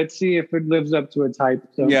see if it lives up to its hype.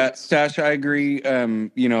 So. Yeah, Stash, I agree.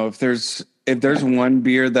 If there's one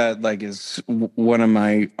beer that like is one of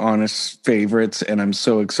my honest favorites, and I'm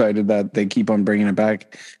so excited that they keep on bringing it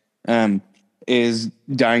back, is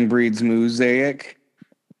Dying Breed's Mosaic.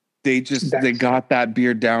 They got that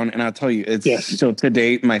beer down, and I'll tell you, it's still to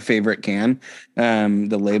date my favorite can,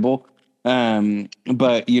 the label.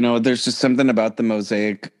 But there's just something about the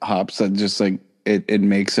Mosaic hops that just like it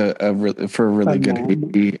makes a really good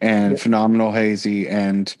hazy and phenomenal hazy,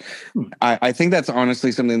 and I think that's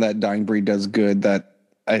honestly something that Dying Breed does good. That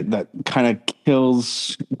kind of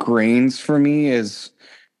kills grains for me is,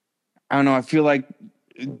 I don't know. I feel like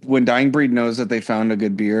when Dying Breed knows that they found a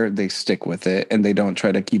good beer, they stick with it and they don't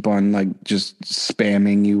try to keep on like just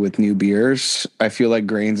spamming you with new beers. I feel like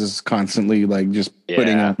Grains is constantly like just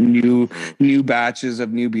putting out new batches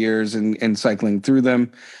of new beers and cycling through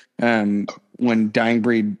them. When Dying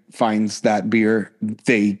Breed finds that beer,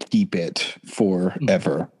 they keep it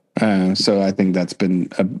forever. So I think that's been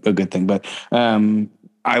a good thing. But I'm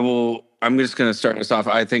just going to start us off.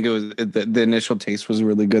 I think it was the initial taste was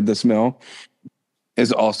really good. The smell.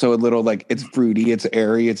 is also a little like it's fruity, it's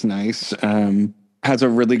airy, it's nice. Has a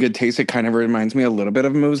really good taste. It kind of reminds me a little bit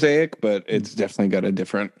of Mosaic, but it's definitely got a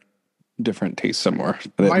different taste somewhere.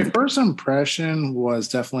 My first impression was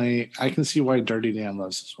definitely I can see why Dirty Dan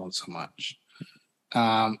loves this one so much.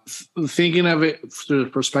 Thinking of it through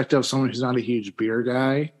the perspective of someone who's not a huge beer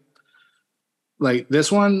guy, like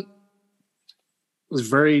this one was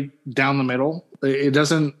very down the middle.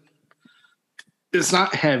 It's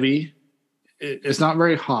not heavy. It's not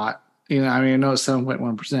very hot. I know it's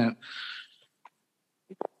 7.1%,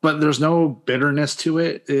 but there's no bitterness to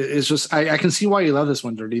it. It's just, I can see why you love this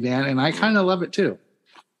one, Dirty Dan, and I kind of love it too.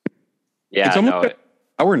 Yeah, it's almost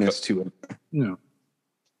sourness to it. No.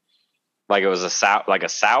 Like it was a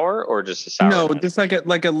sour or just a sour? No, one? just like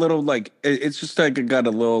a little it's just like it got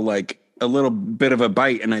a little bit of a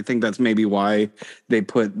bite, and I think that's maybe why they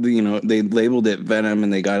put they labeled it Venom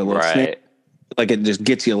and they got a little snake. Like it just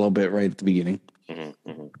gets you a little bit right at the beginning.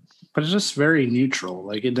 Mm-hmm. But it's just very neutral.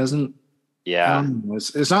 Like it doesn't. Yeah.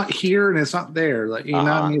 It's not here and it's not there. Like what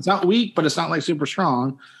I mean, it's not weak, but it's not like super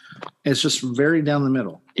strong. It's just very down the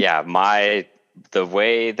middle. Yeah, the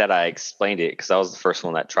way that I explained it, because I was the first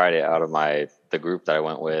one that tried it out of the group that I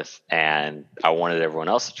went with, and I wanted everyone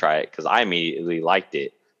else to try it because I immediately liked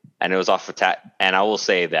it, and it was off of tap. And I will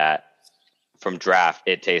say that from draft,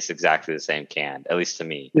 it tastes exactly the same can, at least to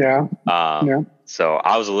me. Yeah. So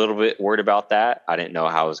I was a little bit worried about that. I didn't know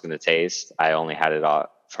how it was going to taste. I only had it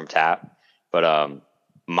from tap, but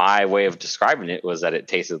my way of describing it was that it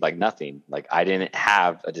tasted like nothing. Like I didn't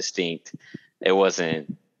have a distinct. It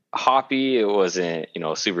wasn't hoppy. It wasn't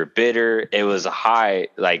super bitter. It was a high,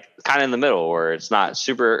 like kind of in the middle, where it's not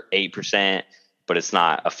super 8%, but it's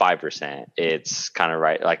not a 5%. It's kind of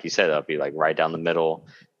right, like you said, it'll be like right down the middle.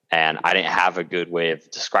 And I didn't have a good way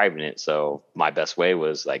of describing it. So my best way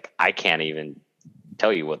was like, I can't even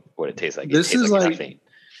tell you what it tastes like. It tastes like nothing.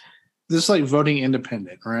 This is like voting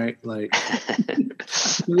independent, right? Like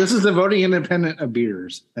this is the voting independent of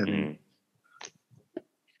beers. I think. Mm-hmm.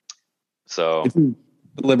 So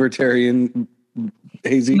libertarian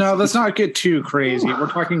hazy. No, let's not get too crazy. We're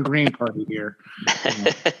talking Green Party here.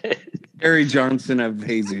 Harry Johnson of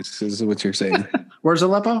hazies is what you're saying. Where's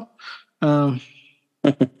Aleppo? I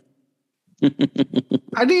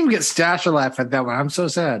didn't even get Stash to laugh at that one. I'm so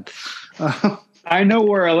sad. I know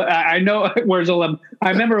where's Aleppo. I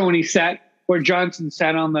remember when where Johnson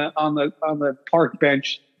sat on the park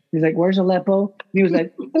bench. He's like, "Where's Aleppo?" And he was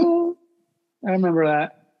like, "Oh." I remember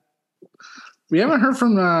that. We haven't heard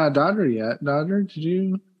from Dodger yet. Dodger, did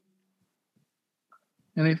you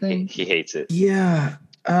anything? He hates it. Yeah.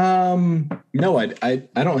 No, I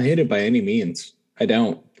don't hate it by any means. I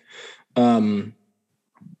don't.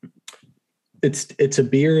 It's a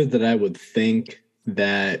beer that I would think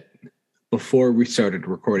that before we started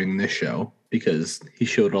recording this show, because he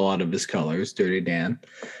showed a lot of his colors, Dirty Dan.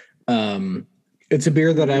 It's a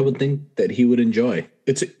beer that I would think that he would enjoy.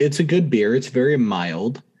 It's a good beer. It's very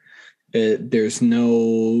mild. There's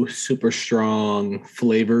no super strong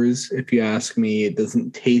flavors. If you ask me, it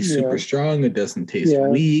doesn't taste super strong. It doesn't taste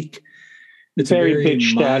weak. It's very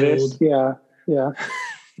bitch status. Yeah.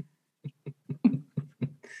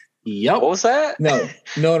 Yep. What was that? No.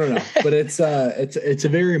 But it's a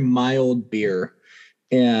very mild beer,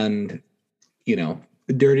 and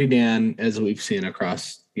Dirty Dan, as we've seen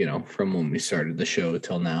across, from when we started the show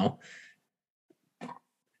till now,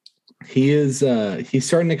 he's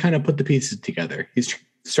starting to kind of put the pieces together. He's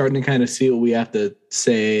starting to kind of see what we have to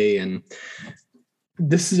say, and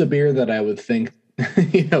this is a beer that I would think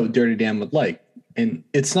Dirty Dan would like, and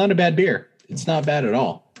it's not a bad beer. It's not bad at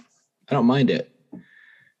all. I don't mind it.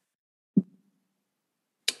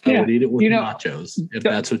 I would eat it with nachos if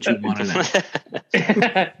that's what you want to know.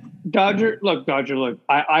 Dodger.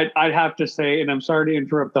 I'd have to say, and I'm sorry to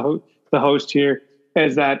interrupt the host here,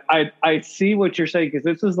 is that I see what you're saying, because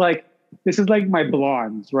this is like my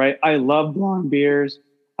blondes, right? I love blonde beers.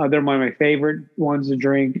 They're one of my favorite ones to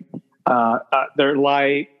drink. They're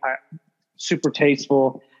light, super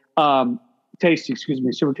tasteful,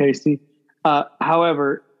 super tasty.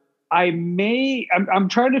 However, I'm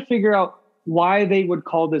trying to figure out why they would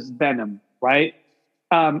call this Venom, right?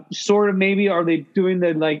 Sort of maybe are they doing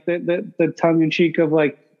the tongue in cheek of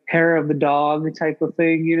like hair of the dog type of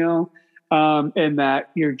thing, and that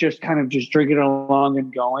you're just kind of just drinking along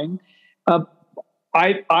and going.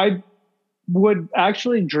 I would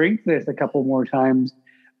actually drink this a couple more times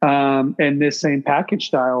in this same package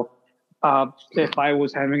style if I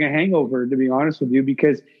was having a hangover, to be honest with you,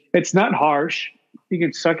 because it's not harsh. You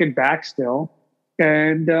can suck it back still.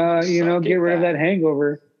 And get rid of that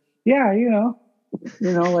hangover. Yeah,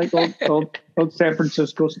 like old San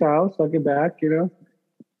Francisco style, suck it back.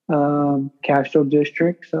 Castro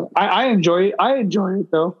District. So I enjoy it. I enjoy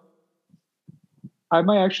it though. I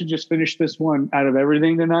might actually just finish this one out of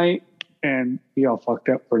everything tonight and be all fucked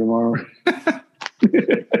up for tomorrow.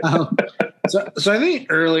 So I think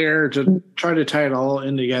earlier, to try to tie it all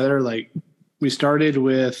in together, like we started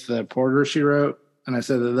with the porter she wrote, and I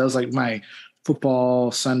said that was like my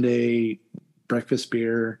football Sunday breakfast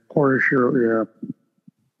beer. Porter she wrote, yeah.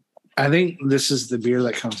 I think this is the beer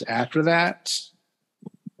that comes after that,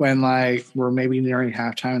 when like we're maybe nearing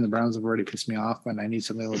halftime and the Browns have already pissed me off and I need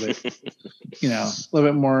something a little bit, a little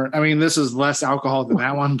bit more. I mean, this is less alcohol than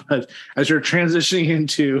that one, but as you're transitioning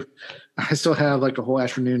into, I still have like a whole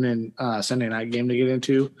afternoon and Sunday night game to get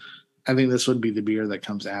into. I think this would be the beer that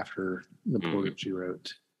comes after the porter she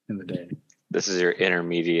wrote in the day. This is your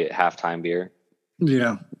intermediate halftime beer.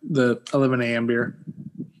 Yeah, the 11 a.m. beer.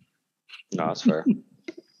 No, that's fair.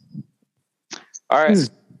 All right. This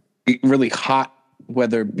is really hot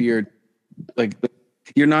weather beer. Like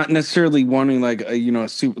you're not necessarily wanting like a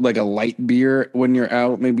super, like a light beer when you're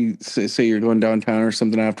out. Maybe say you're going downtown or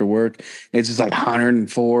something after work. It's just like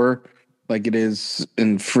 104, like it is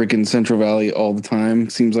in freaking Central Valley all the time.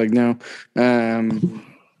 Seems like now.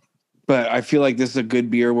 But I feel like this is a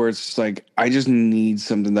good beer where it's just like I just need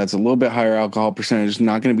something that's a little bit higher alcohol percentage,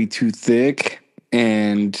 not going to be too thick,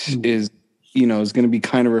 and is going to be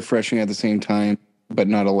kind of refreshing at the same time, but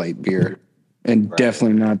not a light beer. And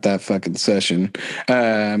definitely not that fucking session.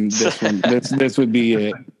 This would be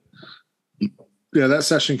it. Yeah, that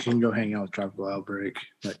session can go hang out with Tropical Outbreak,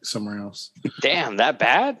 like somewhere else. Damn, that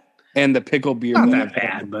bad? And the pickle beer. Not that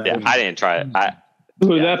bad, but Yeah, I didn't try it. That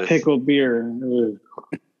pickled beer. Ugh.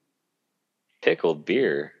 Pickled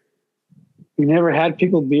beer? You never had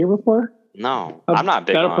pickled beer before? No, I'm not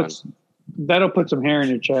big on. That'll put some hair in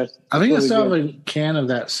your chest. I think I Really still have good. a can of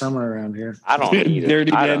that somewhere around here. I don't need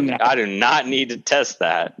Dirty it. Den. I do not need to test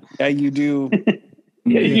that. Yeah, you do.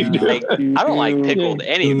 Yeah, you do. Like, I don't like pickled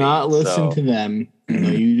anything. Do not listen to them. No,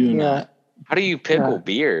 you do not. How do you pickle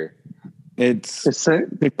beer? It's It's a-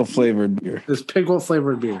 pickle flavored beer. This pickle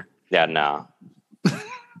flavored beer. Yeah, no.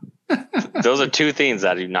 Those are two things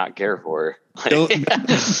I do not care for. Bill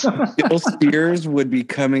Spears would be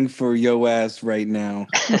coming for yo ass right now.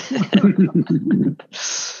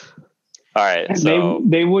 All right, and so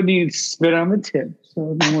they wouldn't even spit on the tip,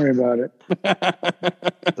 so don't worry about it.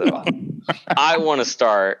 I want to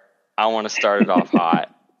start it off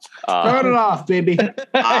hot. Start it off, baby.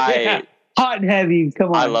 I Hot and heavy,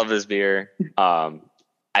 come on. I love this beer. I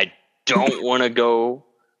don't want to go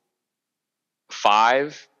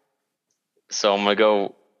 5, so I'm gonna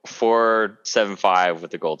go 4.75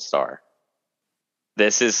 with the gold star.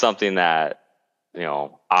 This is something that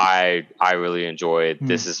I really enjoyed.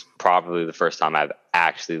 This is probably the first time I've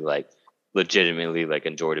actually legitimately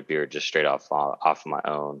enjoyed a beer just straight off of my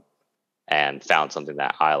own and found something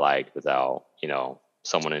that I liked without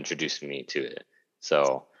someone introducing me to it.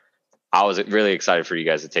 So I was really excited for you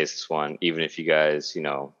guys to taste this one, even if you guys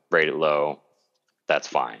rate it low. That's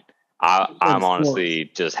fine. I'm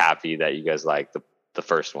honestly just happy that you guys like the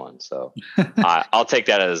first one. So I'll take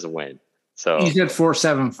that as a win. So You said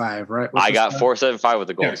 4.75, right? What's I the got star? 4.75 with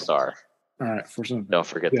the gold Yeah. star. All right, 4.75. Don't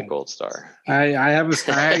forget the gold star. I have a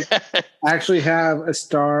star. I actually have a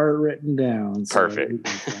star written down. so- Perfect.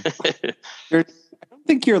 I don't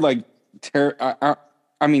think you're like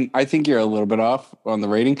I mean, I think you're a little bit off on the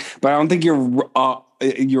rating, but I don't think you're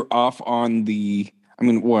off on the. I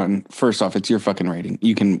mean, one, first off, it's your fucking rating.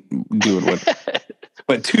 You can do it with.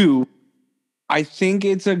 But two, I think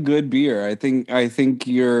it's a good beer. I think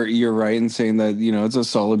you're right in saying that it's a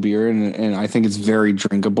solid beer, and I think it's very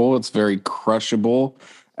drinkable. It's very crushable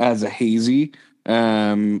as a hazy,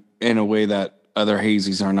 in a way that other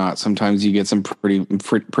hazies are not. Sometimes you get some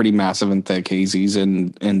pretty massive and thick hazies,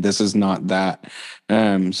 and this is not that.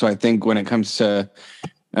 So I think when it comes to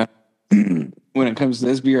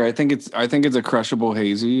this beer, I think it's a crushable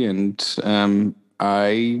hazy, and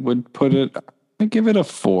I would give it a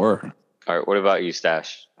 4. All right. What about you,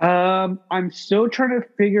 Stash? I'm still trying to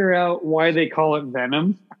figure out why they call it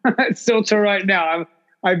Venom. Still to right now.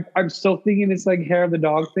 I'm still thinking it's like hair of the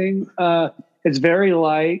dog thing. It's very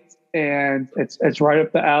light and it's right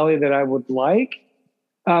up the alley that I would like.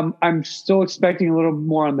 I'm still expecting a little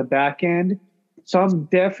more on the back end. So I'm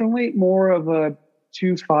definitely more of a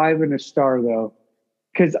 2.5 and a star though.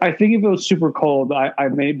 Because I think if it was super cold, I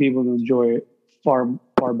may be able to enjoy it far,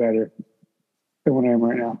 far better than what I am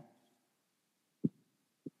right now.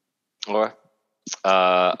 Or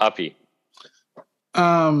Uppy.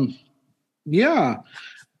 Yeah,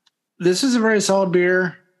 this is a very solid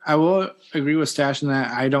beer. I will agree with Stash in that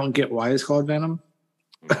I don't get why it's called Venom.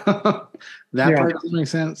 That part doesn't make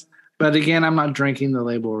sense. But again, I'm not drinking the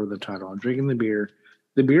label or the title. I'm drinking the beer.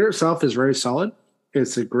 The beer itself is very solid.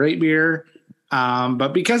 It's a great beer. But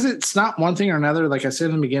because it's not one thing or another, like I said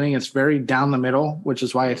in the beginning, it's very down the middle, which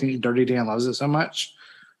is why I think Dirty Dan loves it so much.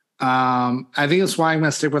 I think that's why I'm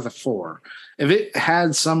going to stick with a 4. If it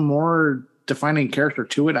had some more defining character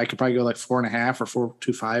to it, I could probably go like 4.5 or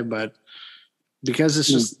 4.25. But because it's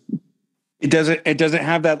just, it doesn't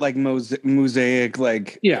have that like mosaic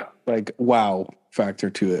like wow factor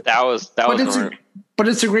to it. But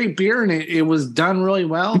it's a great beer, and it was done really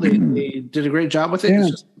well. They did a great job with it. Yeah.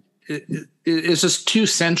 It's just too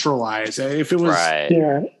centralized. If it was,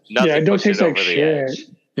 it don't taste like shit.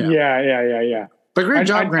 Yeah. But great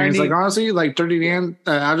job, Grains. Like honestly, like Dirty Dan.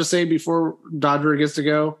 I'll just say before Dodger gets to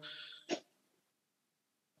go.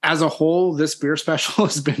 As a whole, this beer special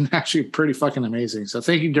has been actually pretty fucking amazing. So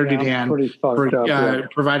thank you, Dirty Dan, for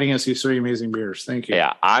providing us these 3 amazing beers. Thank you.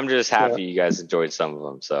 Yeah, I'm just happy you guys enjoyed some of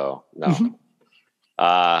them. So no.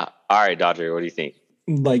 All right, Dodger, what do you think?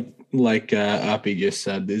 Like Appy just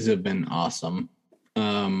said, these have been awesome.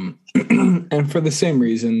 And for the same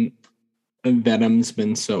reason, Venom's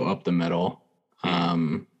been so up the middle.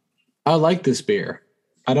 I like this beer.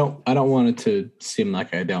 I don't want it to seem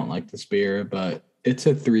like I don't like this beer, but it's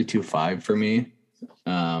a 3.25 for me.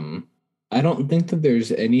 I don't think that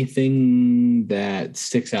there's anything that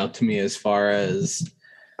sticks out to me as far as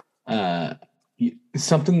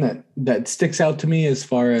something that sticks out to me as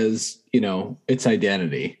far as, its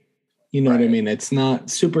identity. You know what I mean? It's not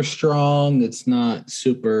super strong. It's not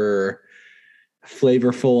super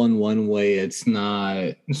flavorful in one way. It's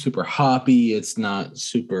not super hoppy. It's not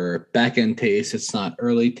super back end taste. It's not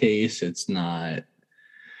early taste. It's not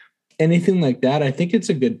anything like that. I think it's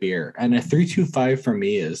a good beer, and a 3.25 for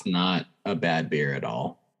me is not a bad beer at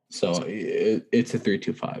all. So it's a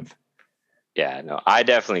 3.25. Yeah, no, I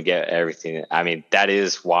definitely get everything. I mean, that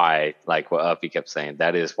is why, like what Uppy kept saying,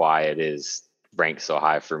 that is why it is ranked so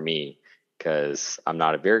high for me, because I'm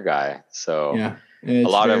not a beer guy. So yeah, a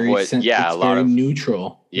lot of what, a lot of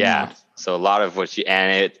neutral. Yeah, so a lot of what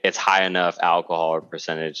it's high enough alcohol or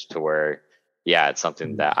percentage to where. Yeah, it's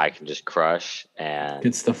something that I can just crush and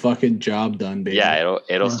it's the fucking job done, baby. Yeah,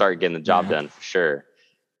 it'll start getting the job done for sure.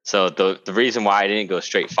 So the reason why I didn't go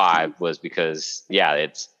straight 5 was because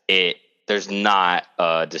there's not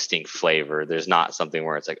a distinct flavor. There's not something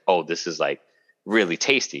where it's like, oh, this is like really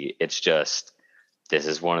tasty. It's just this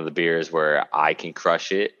is one of the beers where I can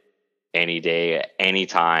crush it any day, any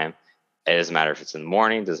time. It doesn't matter if it's in the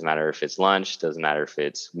morning, doesn't matter if it's lunch, doesn't matter if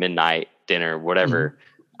it's midnight, dinner, whatever. Mm-hmm.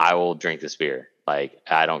 I will drink this beer. Like,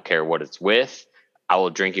 I don't care what it's with. I will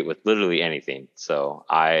drink it with literally anything. So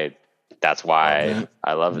that's why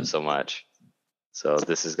I love it so much. So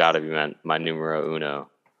this has got to be my numero uno.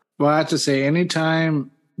 Well, I have to say, anytime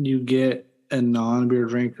you get a non-beer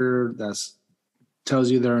drinker that's tells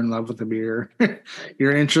you they're in love with the beer,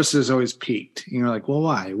 your interest is always piqued. You're like, well,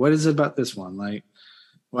 why? What is it about this one? Like,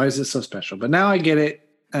 why is it so special? But now I get it.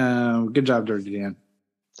 Good job, Dirty Dan.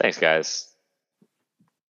 Thanks, guys.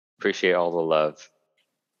 Appreciate all the love.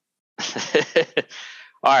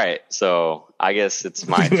 All right, so I guess it's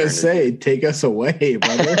my turn. Take us away,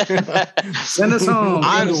 brother. Send us home.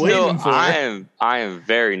 I am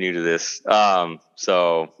very new to this.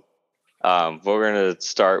 So we're gonna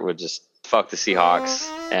start with just fuck the Seahawks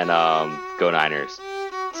and go Niners.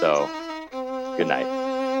 So good night.